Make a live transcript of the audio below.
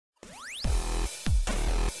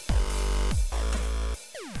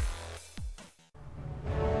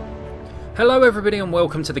Hello everybody and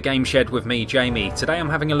welcome to the Game Shed with me, Jamie. Today I'm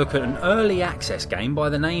having a look at an early access game by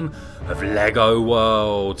the name of Lego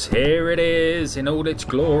Worlds. Here it is in all its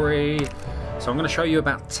glory. So I'm going to show you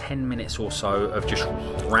about 10 minutes or so of just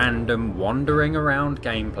random wandering around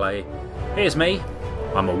gameplay. Here's me,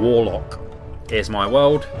 I'm a warlock. Here's my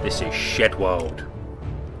world, this is Shed World.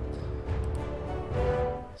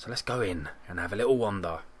 So let's go in and have a little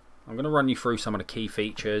wander. I'm going to run you through some of the key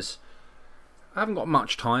features. I haven't got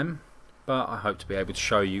much time, but I hope to be able to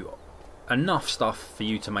show you enough stuff for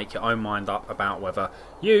you to make your own mind up about whether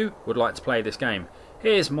you would like to play this game.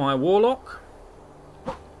 Here's my warlock.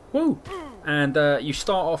 Woo! And you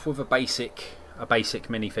start off with a basic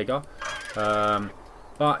minifigure,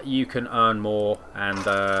 but you can earn more and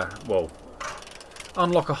well,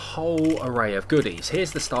 unlock a whole array of goodies.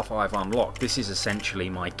 Here's the stuff I've unlocked. This is essentially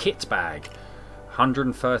my kit bag.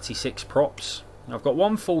 136 props. I've got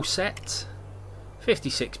one full set.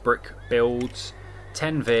 56 brick builds,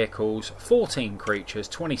 10 vehicles, 14 creatures,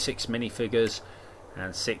 26 minifigures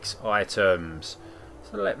and 6 items.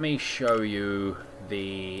 So let me show you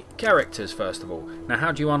the characters first of all. Now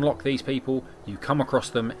how do you unlock these people? You come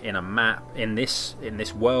across them in a map, in this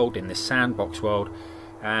world, in this sandbox world,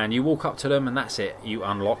 and you walk up to them and that's it, you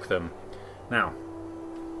unlock them. Now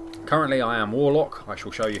currently I am Warlock, I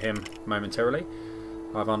shall show you him momentarily.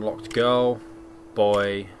 I've unlocked Girl,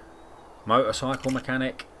 Boy, Motorcycle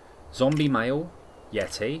Mechanic, Zombie Male,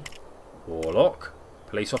 Yeti, Warlock,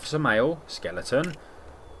 Police Officer Male, Skeleton,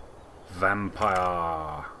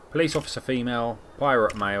 Vampire, Police Officer Female,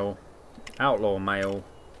 Pirate Male, Outlaw Male,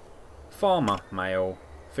 Farmer Male,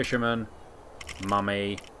 Fisherman,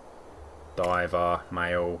 Mummy, Diver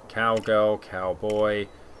Male, Cowgirl, Cowboy,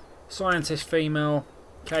 Scientist Female,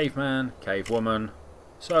 Caveman, Cavewoman,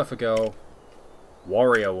 Surfer Girl,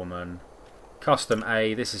 Warrior Woman, Custom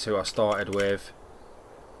A, this is who I started with,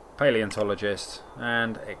 Paleontologist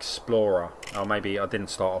and Explorer. Oh, maybe I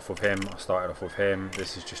didn't start off with him, I started off with him.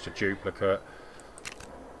 This is just a duplicate.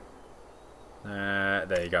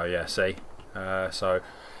 There you go, yeah, see. So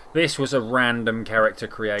this was a random character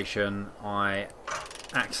creation I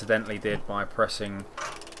accidentally did by pressing,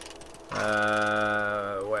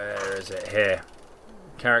 where is it? Here.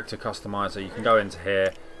 Character Customizer, you can go into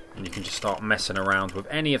here and you can just start messing around with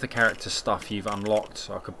any of the character stuff you've unlocked.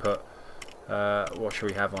 So I could put, what should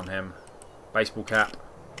we have on him? Baseball cap.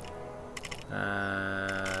 Go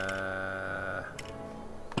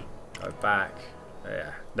back.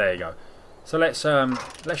 Yeah, there you go. So let's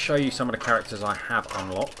show you some of the characters I have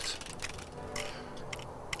unlocked.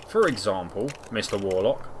 For example, Mr.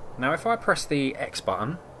 Warlock. Now if I press the X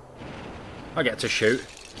button, I get to shoot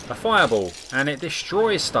a fireball and it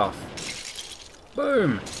destroys stuff.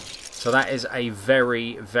 Boom! So that is a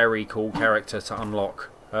very, very cool character to unlock.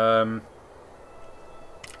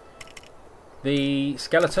 The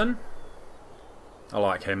Skeleton, I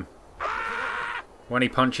like him. When he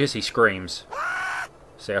punches, he screams.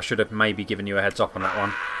 See, I should have maybe given you a heads up on that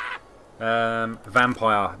one.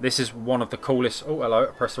 Vampire, this is one of the coolest... Oh, hello,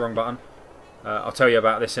 I pressed the wrong button. I'll tell you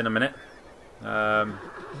about this in a minute. Yeah,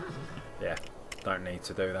 don't need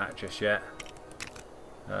to do that just yet.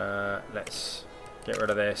 Let's get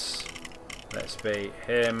rid of this. Let's be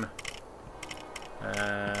him.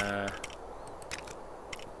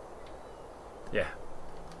 Yeah.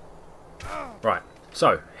 Right,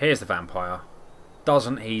 so here's the vampire.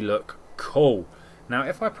 Doesn't he look cool? Now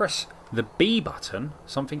if I press the B button,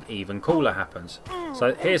 something even cooler happens.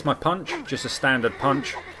 So here's my punch, just a standard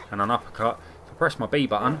punch and an uppercut. If I press my B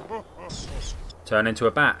button, turn into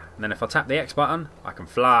a bat. And then if I tap the X button, I can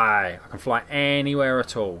fly. I can fly anywhere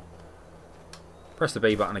at all. Press the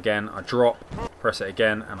B button again, I drop, press it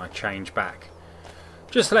again, and I change back.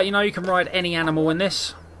 Just to let you know, you can ride any animal in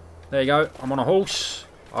this. There you go, I'm on a horse.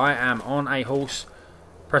 I am on a horse.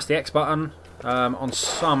 Press the X button on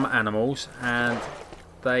some animals, and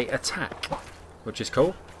they attack, which is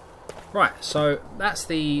cool. Right, so that's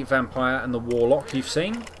the vampire and the warlock you've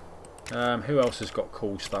seen. Who else has got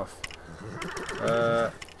cool stuff?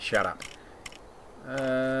 Shut up.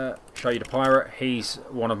 Show you the pirate. He's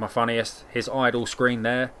one of my funniest. His idle screen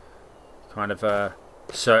there, kind of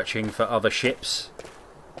searching for other ships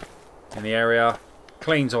in the area.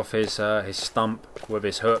 Cleans off his stump with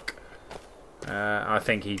his hook. I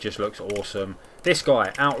think he just looks awesome. This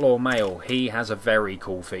guy, Outlaw Male, he has a very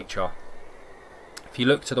cool feature. If you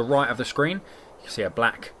look to the right of the screen, you can see a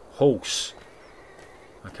black horse.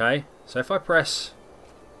 Okay, so if I press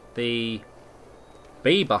the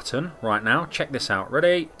B button right now, check this out,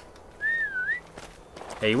 ready?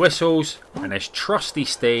 He whistles and his trusty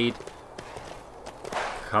steed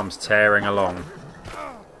comes tearing along.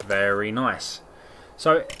 Very nice.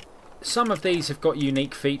 So some of these have got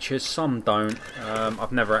unique features, some don't.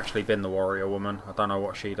 I've never actually been the warrior woman. I don't know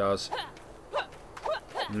what she does.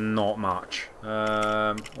 Not much.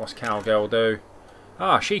 What's cowgirl do?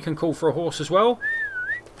 Ah, she can call for a horse as well.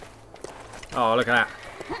 Oh, look at that.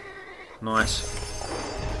 Nice.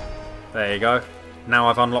 There you go. Now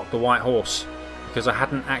I've unlocked the white horse, because I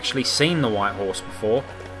hadn't actually seen the white horse before.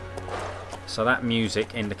 So that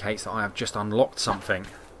music indicates that I have just unlocked something.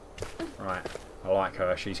 Right, I like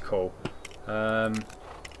her, she's cool.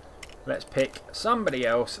 Let's pick somebody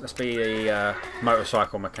else. Let's be the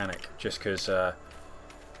motorcycle mechanic, just because, I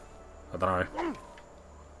don't know.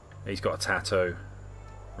 He's got a tattoo.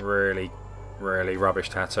 Really, really rubbish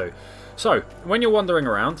tattoo. So, when you're wandering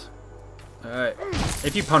around,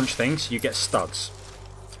 if you punch things, you get studs.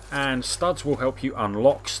 And studs will help you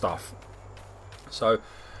unlock stuff. So,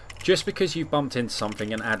 just because you've bumped into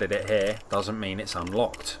something and added it here, doesn't mean it's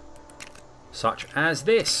unlocked. Such as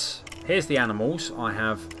this. Here's the animals I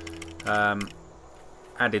have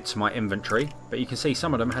added to my inventory. But you can see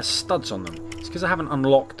some of them has studs on them. It's because I haven't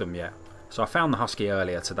unlocked them yet. So I found the husky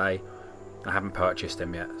earlier today. I haven't purchased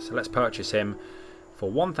him yet. So let's purchase him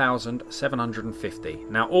for 1,750.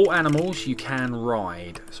 Now all animals you can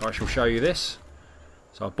ride. So I shall show you this.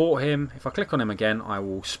 So I bought him. If I click on him again, I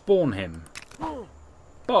will spawn him.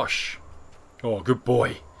 Bosh! Oh, good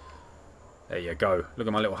boy. There you go. Look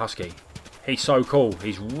at my little husky. He's so cool.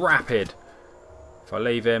 He's rapid. If I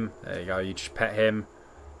leave him, there you go. You just pet him.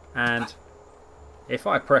 And if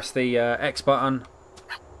I press the X button,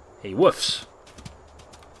 he woofs.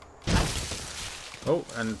 Oh,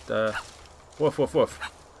 and woof, woof, woof.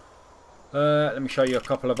 Let me show you a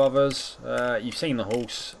couple of others. You've seen the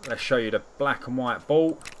horse. Let's show you the black and white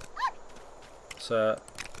bull. So,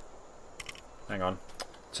 hang on.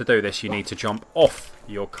 To do this, you need to jump off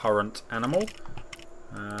your current animal.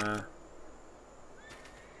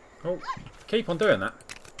 Oh, keep on doing that.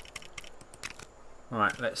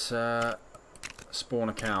 Right, let's spawn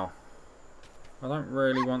a cow. I don't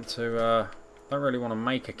really want to. Don't really want to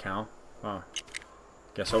make a cow. Oh,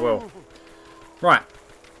 guess I will. Right,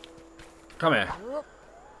 come here.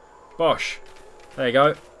 Bosh. There you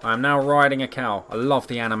go. I am now riding a cow. I love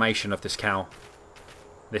the animation of this cow.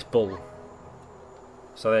 This bull.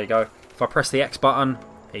 So there you go. If I press the X button,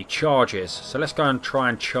 he charges. So let's go and try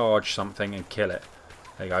and charge something and kill it.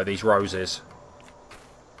 There you go, these roses.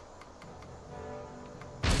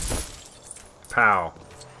 Pow.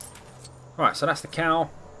 Right, so that's the cow.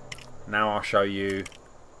 Now I'll show you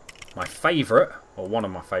my favourite, or one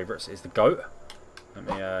of my favourites, is the goat. Let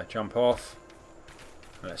me jump off.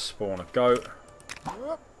 Let's spawn a goat.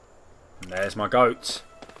 And there's my goat.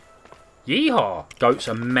 Yeehaw! Goats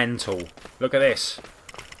are mental. Look at this.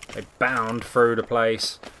 They bound through the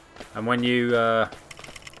place. And when you, if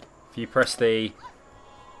you press the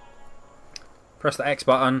X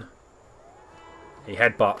button, he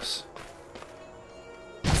headbutts.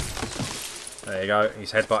 There you go.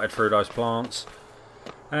 He's headbutted through those plants.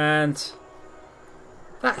 And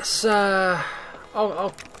that's I'll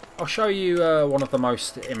show you one of the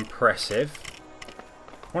most impressive.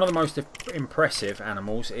 One of the most impressive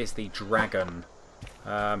animals is the dragon.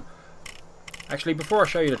 Actually, before I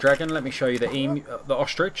show you the dragon, let me show you the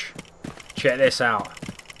ostrich. Check this out.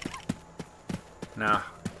 Now,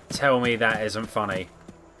 tell me that isn't funny.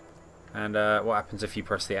 And what happens if you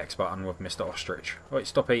press the X button with Mr. Ostrich? Wait,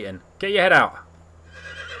 stop eating. Get your head out.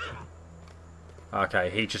 Okay,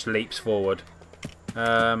 he just leaps forward.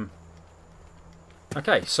 Okay,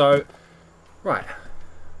 so right,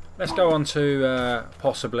 let's go on to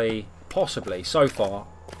possibly so far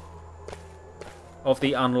of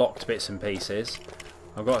the unlocked bits and pieces.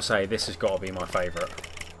 I've got to say this has got to be my favourite.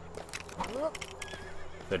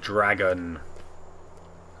 The dragon.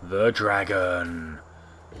 The dragon.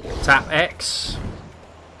 Tap X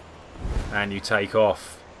and you take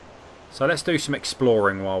off. So let's do some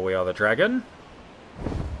exploring while we are the dragon.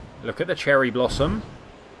 Look at the cherry blossom.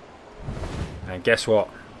 And guess what?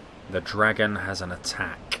 The dragon has an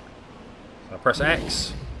attack. So I press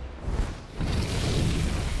X.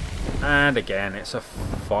 And again, it's a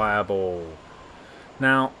fireball.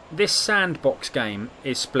 Now, this sandbox game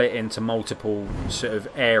is split into multiple sort of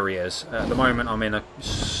areas. At the moment, I'm in a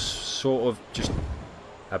sort of just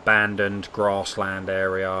abandoned grassland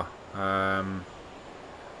area.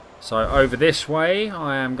 So over this way,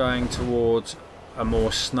 I am going towards a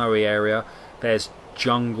more snowy area. There's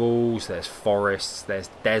jungles, there's forests, there's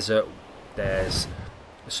desert, there's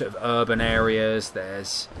sort of urban areas,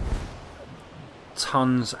 there's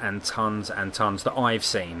tons and tons and tons that I've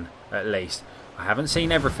seen, at least. I haven't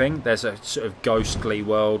seen everything. There's a sort of ghostly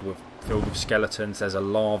world filled with skeletons. There's a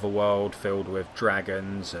lava world filled with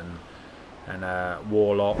dragons and and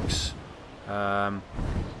warlocks.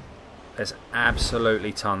 There's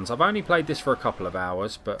absolutely tons. I've only played this for a couple of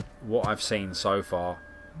hours, but what I've seen so far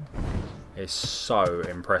is so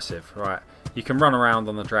impressive. Right, you can run around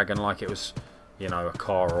on the dragon like it was, you know, a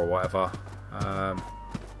car or whatever.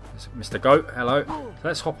 Mr. Goat, hello. So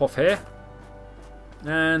let's hop off here.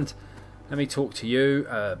 And let me talk to you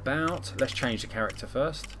about... Let's change the character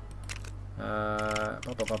first.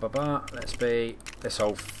 Let's be this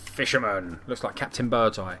old fisherman. Looks like Captain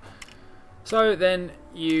Birdseye. So then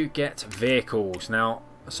you get vehicles. Now,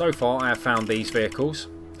 so far I have found these vehicles.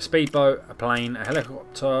 A speedboat, a plane, a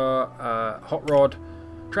helicopter, a hot rod,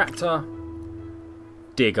 tractor,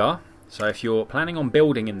 digger. So if you're planning on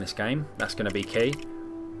building in this game, that's going to be key.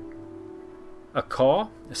 A car,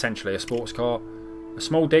 essentially a sports car. A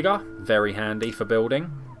small digger, very handy for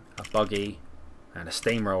building. A buggy and a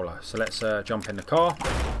steamroller. So let's jump in the car.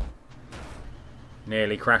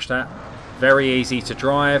 Nearly crashed that. Very easy to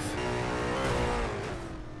drive.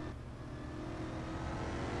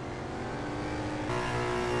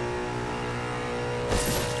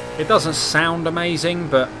 It doesn't sound amazing,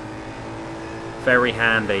 but very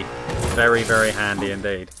handy. Very, very handy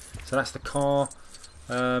indeed. So that's the car.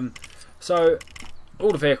 So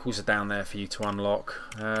all the vehicles are down there for you to unlock.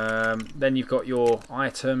 Then you've got your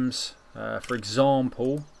items. For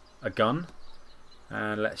example, a gun.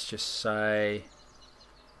 And let's just say,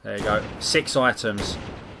 there you go, 6 items.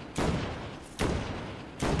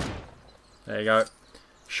 There you go.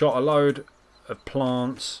 Shot a load of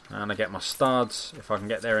plants, and I get my studs if I can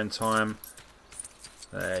get there in time.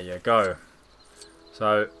 There you go.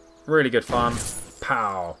 So really good fun.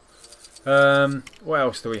 Pow. What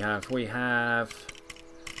else do we have? We have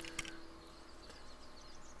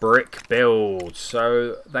brick builds.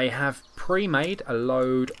 So they have pre-made a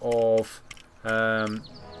load of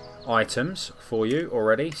items for you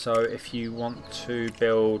already. So if you want to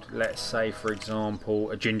build, let's say for example,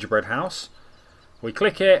 a gingerbread house, we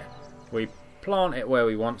click it, we plant it where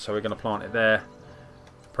we want, so we're going to plant it there.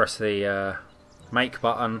 Press the make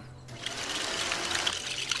button,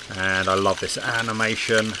 and I love this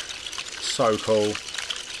animation, so cool.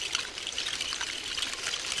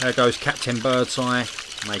 There goes Captain Birdseye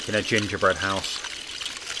making a gingerbread house.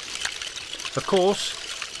 Of course,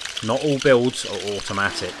 not all builds are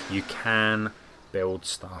automatic. You can build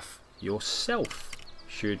stuff yourself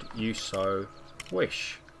should you so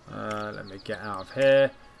wish. Let me get out of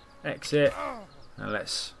here. Exit, and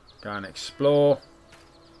let's go and explore.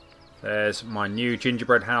 There's my new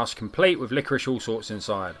gingerbread house, complete with licorice all sorts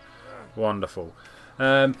inside. Wonderful.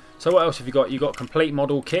 So what else have you got? You've got complete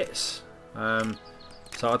model kits.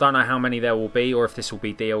 So I don't know how many there will be, or if this will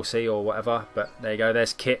be DLC or whatever, but there you go.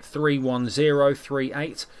 There's kit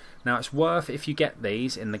 31038. Now it's worth, if you get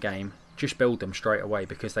these in the game, just build them straight away,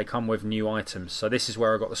 because they come with new items. So this is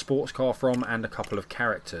where I got the sports car from, and a couple of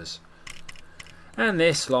characters. And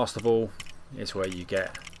this, last of all, is where you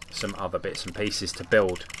get some other bits and pieces to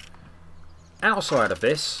build. Outside of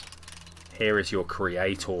this, here is your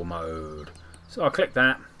creator mode. So I click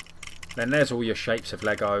that, then there's all your shapes of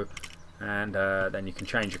Lego, and then you can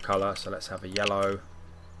change your colour. So let's have a yellow.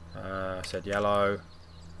 I said yellow.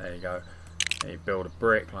 There you go. You build a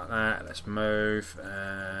brick like that. Let's move.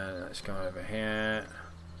 Let's go over here.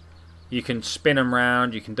 You can spin them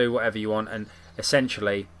round. You can do whatever you want, and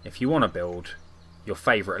essentially, if you want to build your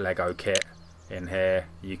favourite Lego kit in here,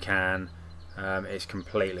 you can. It's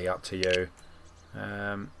completely up to you.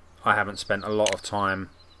 I haven't spent a lot of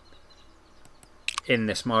time in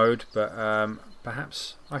this mode, but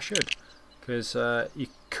perhaps I should, because you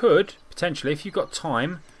could potentially, if you've got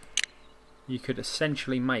time, you could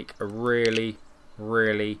essentially make a really,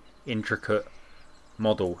 really intricate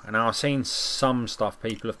model. And I've seen some stuff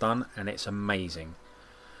people have done, and it's amazing.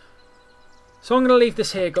 So I'm going to leave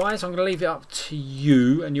this here, guys. I'm going to leave it up to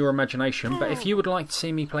you and your imagination. But if you would like to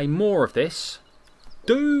see me play more of this,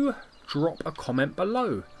 do drop a comment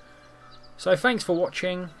below. So thanks for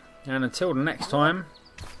watching, and until the next time,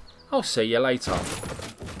 I'll see you later.